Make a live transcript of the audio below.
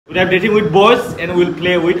Today I'm dating with boys and we'll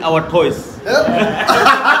play with our toys.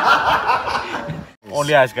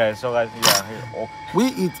 Only ice, guys. So guys, yeah. Here. Oh. We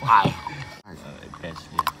eat ice. Yes,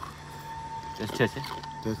 yeah. Just check it.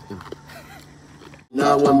 Just him.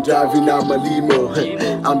 Now I'm driving out my limo.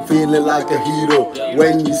 I'm feeling like a hero.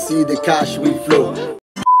 When you see the cash we flow.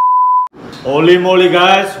 Holy moly,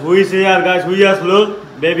 guys. Who is here, guys? Who is look?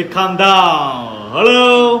 Baby, calm down.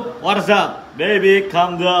 Hello. What's up? Baby,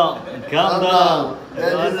 calm down. Calm down.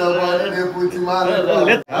 Let's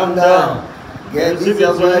calm down. Get this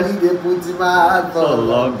your body, they put him out for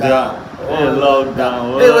lockdown.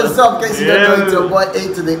 Lockdown. Hey, what's up, guys? You know it's your boy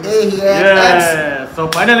A to the A here. Yeah. So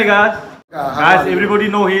finally, guys, everybody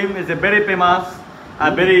know him. He's a very famous, a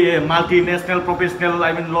very multinational, professional.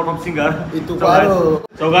 I mean, lot of singer.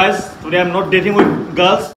 So guys, today I'm not dating with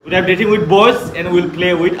girls. Today I'm dating with boys, and we'll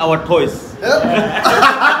play with our toys.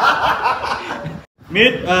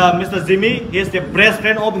 Meet Mr. Jimmy. He's the best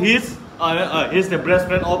friend of his. He's the best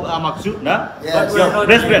friend of Amaksu, nah? Yes. Yeah,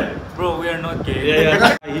 best friend. Bro, we are not gay.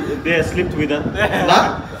 Yeah. They sleep together.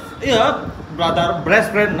 Nah? Yeah, brother,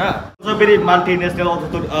 best friend, nah? Also very multinational, also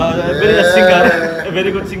very singer, a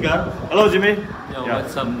very good singer. Hello, Jimmy. Yo,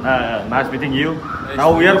 what's up? Nice meeting you.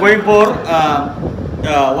 Now we are going for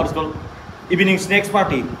what's called evening snacks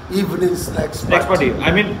party. Evening snacks party.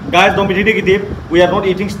 I mean, guys, don't be ridiculous. We are not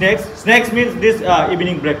eating snacks. Snacks means this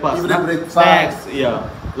evening breakfast. Evening breakfast. Snacks, yeah.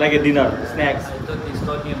 Like a dinner, snacks. I thought he's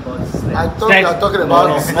talking about snacks. I thought you were talking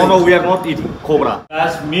about snacks. No, we are not eating cobra.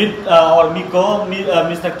 Guys, meet or Miko,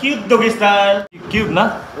 Mr. Cute Doggy Style. Cute,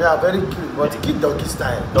 nah? Yeah, very cute, but cute doggy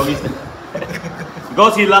style. Doggy style.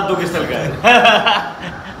 Because he loves doggy style,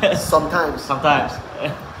 guys. Sometimes.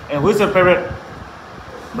 And who's your favorite?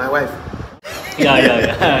 My wife. Yeah.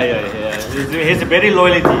 He's a very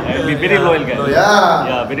loyalty. I mean, very loyal guy.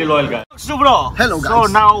 Yeah, very loyal guy. So, bro. Hello, guys. So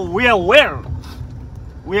now we are where?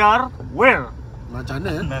 We are where?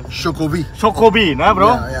 Shokobi, nah,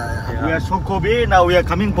 bro? Yeah. We are Shokobi. Now we are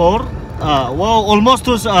coming for almost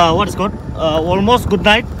to what is called? Almost good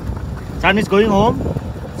night. Sun is going home.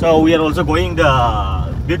 So we are also going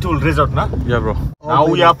the beautiful resort, nah? Yeah, bro. Now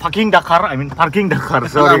we are parking the car. Parking the car.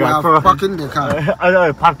 Sorry, guys. Parking the car.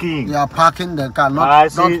 Parking. Yeah, parking the car,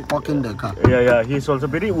 not parking the car. Yeah. He's also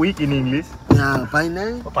very weak in English. Yeah,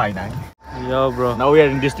 Painai. Yo, bro. Now we are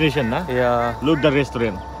in destination, nah? Yeah. Look the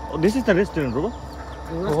restaurant. Oh, this is the restaurant, bro.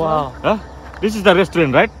 Wow. Huh? This is the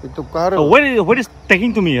restaurant, right? So where is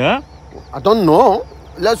taking to me, huh? I don't know.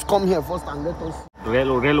 Let's come here first and let us.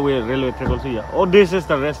 Railway track also, yeah. Oh, this is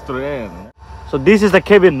the restaurant. So this is the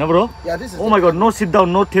cabin, no, bro? Yeah, this is. Oh my God, no sit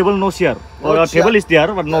down, no table, no chair. Table is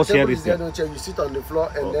there, but no chair is there. No chair. You sit on the floor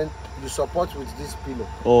and then you support with this pillow.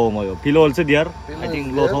 Oh my God, pillow also there. I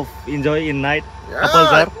think lots of enjoy in night.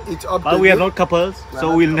 Couples are. It's up but we are not couples,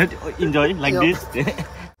 so we'll not enjoy like this.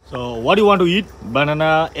 So what do you want to eat?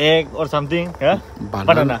 Banana, egg, or something? Yeah.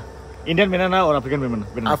 Banana. Indian banana or African banana?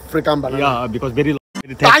 African banana. Yeah, because very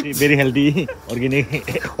tasty, very healthy, organic.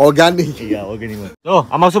 Yeah, organic. So,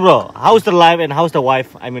 Amaksu bro, how's the life and how's the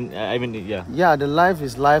wife? I mean, yeah. Yeah, the life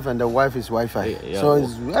is life and the wife is Wi-Fi. So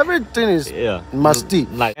everything is musty.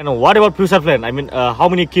 Like, and what about future plan? I mean, how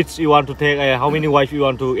many kids you want to take? How many wives you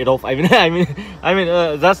want to get off? I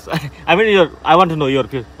want to know your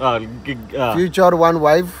future one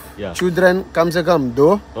wife. Yeah. Children, come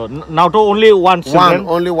do. Now to only one children.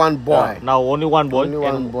 Only one boy. Now only one boy. Only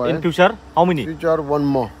one boy. In future, how many? Future one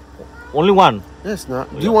more. Only one. Yes, no.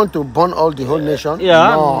 Do you want to burn all the whole nation?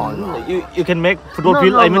 Yeah. No. You can make football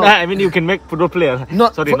field. I mean, you can make football player.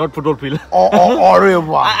 Not football field.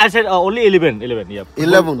 I said only 11. Yeah.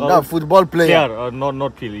 11. No, football player.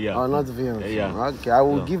 Not field. Yeah. Not field. Yeah. Okay, I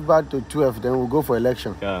will give back to 12. Then we'll go for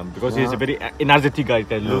election. Yeah, because he's a very energetic guy.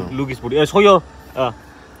 Look his body. Show your.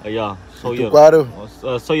 So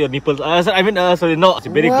your nipples. Sorry, no, it's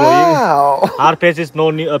very glowing. Our face is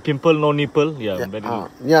no pimple, no nipple.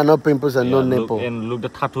 Yeah, no pimples and no nipple. Look, the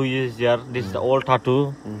tattoo is there. This is the old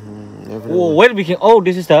tattoo. Where we can? Oh,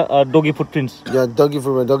 this is the doggy footprints. Yeah, doggy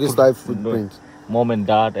style footprints. Mom and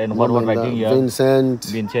dad, and what was writing here?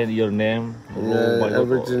 Vincent, your name.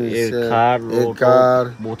 Everything is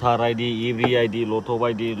card, Motor ID, every ID, Lotto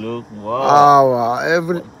ID. Look, wow,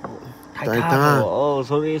 every. Oh,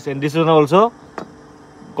 sorry. And this one also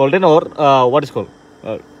golden or what is called?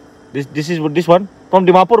 This one from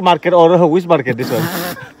Dimapur market or which market? This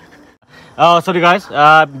one. Sorry guys.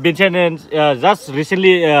 Vincent and just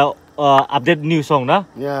recently update new song, na?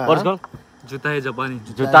 Yeah. What is called? Juta hai Japani.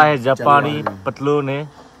 Juta hai Japani. Patlu ne.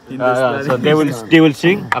 So they will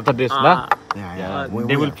sing after this, na? Yeah.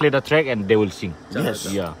 They will play the track and they will sing. Yes.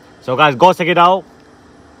 Yeah. So guys, go check it out.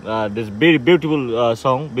 This very beautiful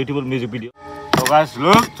song, beautiful music video. So guys,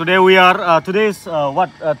 look. Today we are. Today is what?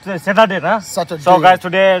 Today is Saturday, huh? Saturday. So guys,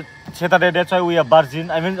 today Saturday. That's why we are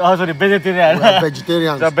virgin. I mean, sorry, vegetarian. We are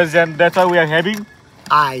vegetarians. So vegetarian. That's why we are having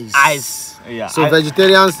Ice. ice. Yeah. So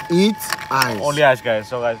vegetarians eat ice. Only ice, guys.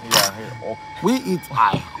 So guys, yeah. Oh. We eat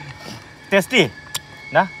ice. Tasty,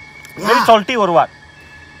 nah? Yeah. Very salty or what?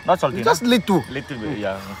 Not salty. Just little. Little bit,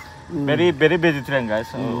 yeah. Very vegetarian, guys.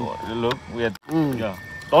 So, look, we are. Yeah.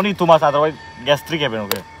 Don't eat too much, otherwise gastric happen.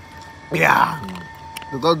 Okay. Yeah.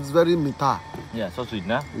 Because it's very mita. Yeah, so sweet,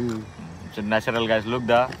 nah? So natural, guys. Look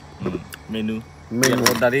the menu. We are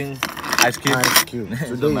ordering ice cube. Ice cube.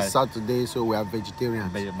 So Today nice. is Saturday, so we are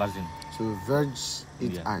vegetarians. Virgin. So veggies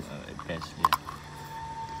eat Yeah. ice. Yes, yeah.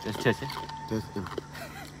 Just taste it. That's it.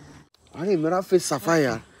 अरे मेरा face सफा है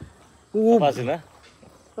यार Virgin, huh?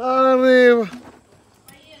 अरे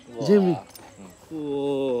Jimmy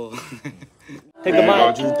Take the mic.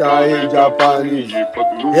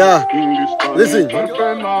 yeah listen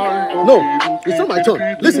no it's not my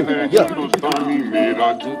turn listen yeah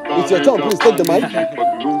it's your turn please take the mic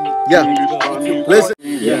yeah listen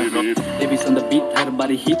Babies on the beat, her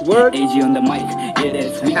body hit. Word. AG on the mic, yeah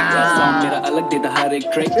that's me. Song मेरा अलग देता हर एक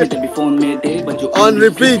track में जब भी phone में दे बजो on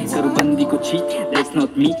repeat करो बंदी को cheat. That's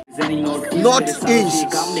not me. Northeast.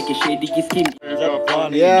 काम लेके shady की skin.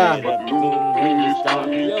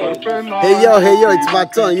 yeah hey yo it's my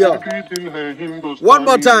turn yo one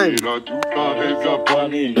more time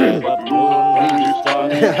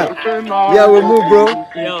yeah we move bro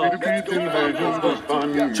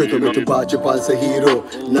check out the bar Japan's a hero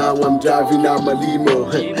now I'm driving out my limo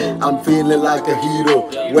I'm feeling like a hero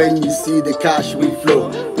when you see the cash we flow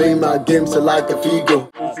play my games like a figo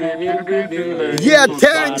yeah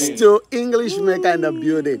thanks to English maker in the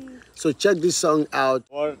building so check this song out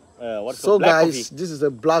so guys this is a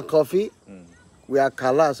black coffee we are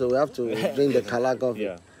color so we have to drink the color coffee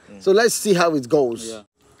Yeah. so let's see how it goes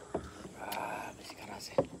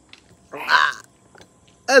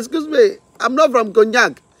excuse me I'm not from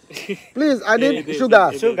Cognac please I need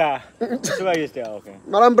sugar Sugar is there, okay.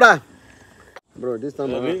 Marambra bro this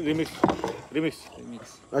time around, Remix.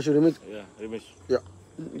 I should remix Yeah, remix. yeah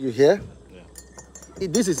you hear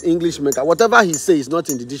this is English maker whatever he says is not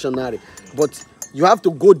in the dictionary but you have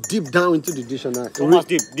to go deep down into the dictionary So much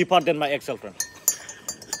deeper than my ex-girlfriend.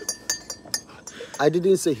 I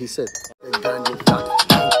didn't say he said. Big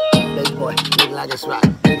boy, looking like a swag.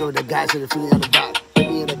 They go with the guys in the feeling on the back.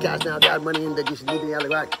 Me in the cash now, got money in the dish, leaving the alley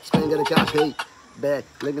right. Spain got the cash, hey. Bad,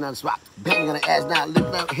 looking on the spot. Bang on the ass now,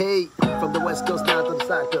 looking out, hey. From the west coast down to the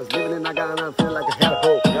side coast. Living in Nagana, feeling like a head of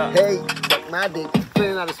hope. Hey, suck my dick.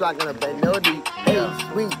 Feeling out the swag, gonna bang no D. Hey,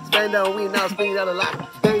 sweet, spend on we now, spend out a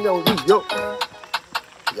lot. Bang no we, yo.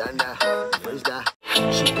 Yeah, nah, where's that?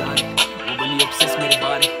 She got it. When you obsessed with the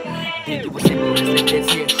body, think it was simple as like this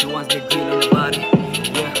here. She wants the deal on the body.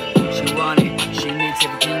 Yeah, she want it. She needs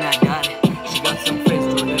everything I got it. She got some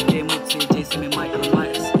friends to her. They would say Jason and Michael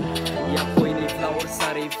Myers. Yeah, boy, need flowers,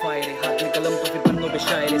 sorry, fire. Hat में कलम तो फिर पन्नों पे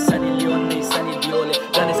शायर. Sunny Leon में Sunny Diole.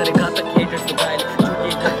 गाने सारे घातक haters तो गायल.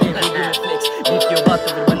 झूठे करते वीडियो में flex. बीत की बात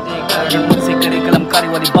तो फिर बनते हैं गायल. मुझसे करे कलमकारी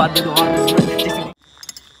वाली बात दे दो हाथ में.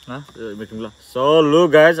 So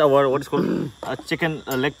look guys, our what is called a chicken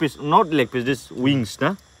leg piece, not leg piece, this wings,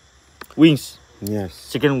 nah? Wings, Yes.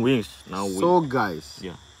 chicken wings. Now So guys,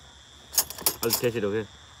 yeah, I'll taste it, okay?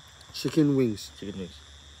 chicken wings. Chicken wings.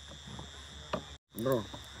 Bro.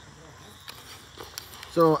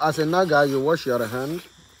 So as a Naga, you wash your hand.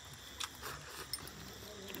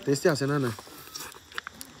 Tasty as a Nana.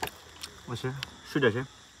 What's it? Sweet as it?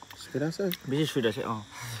 Sweet as a? This is sweet as it. Oh,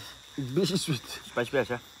 This is sweet. spicy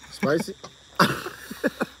as it. Spicy.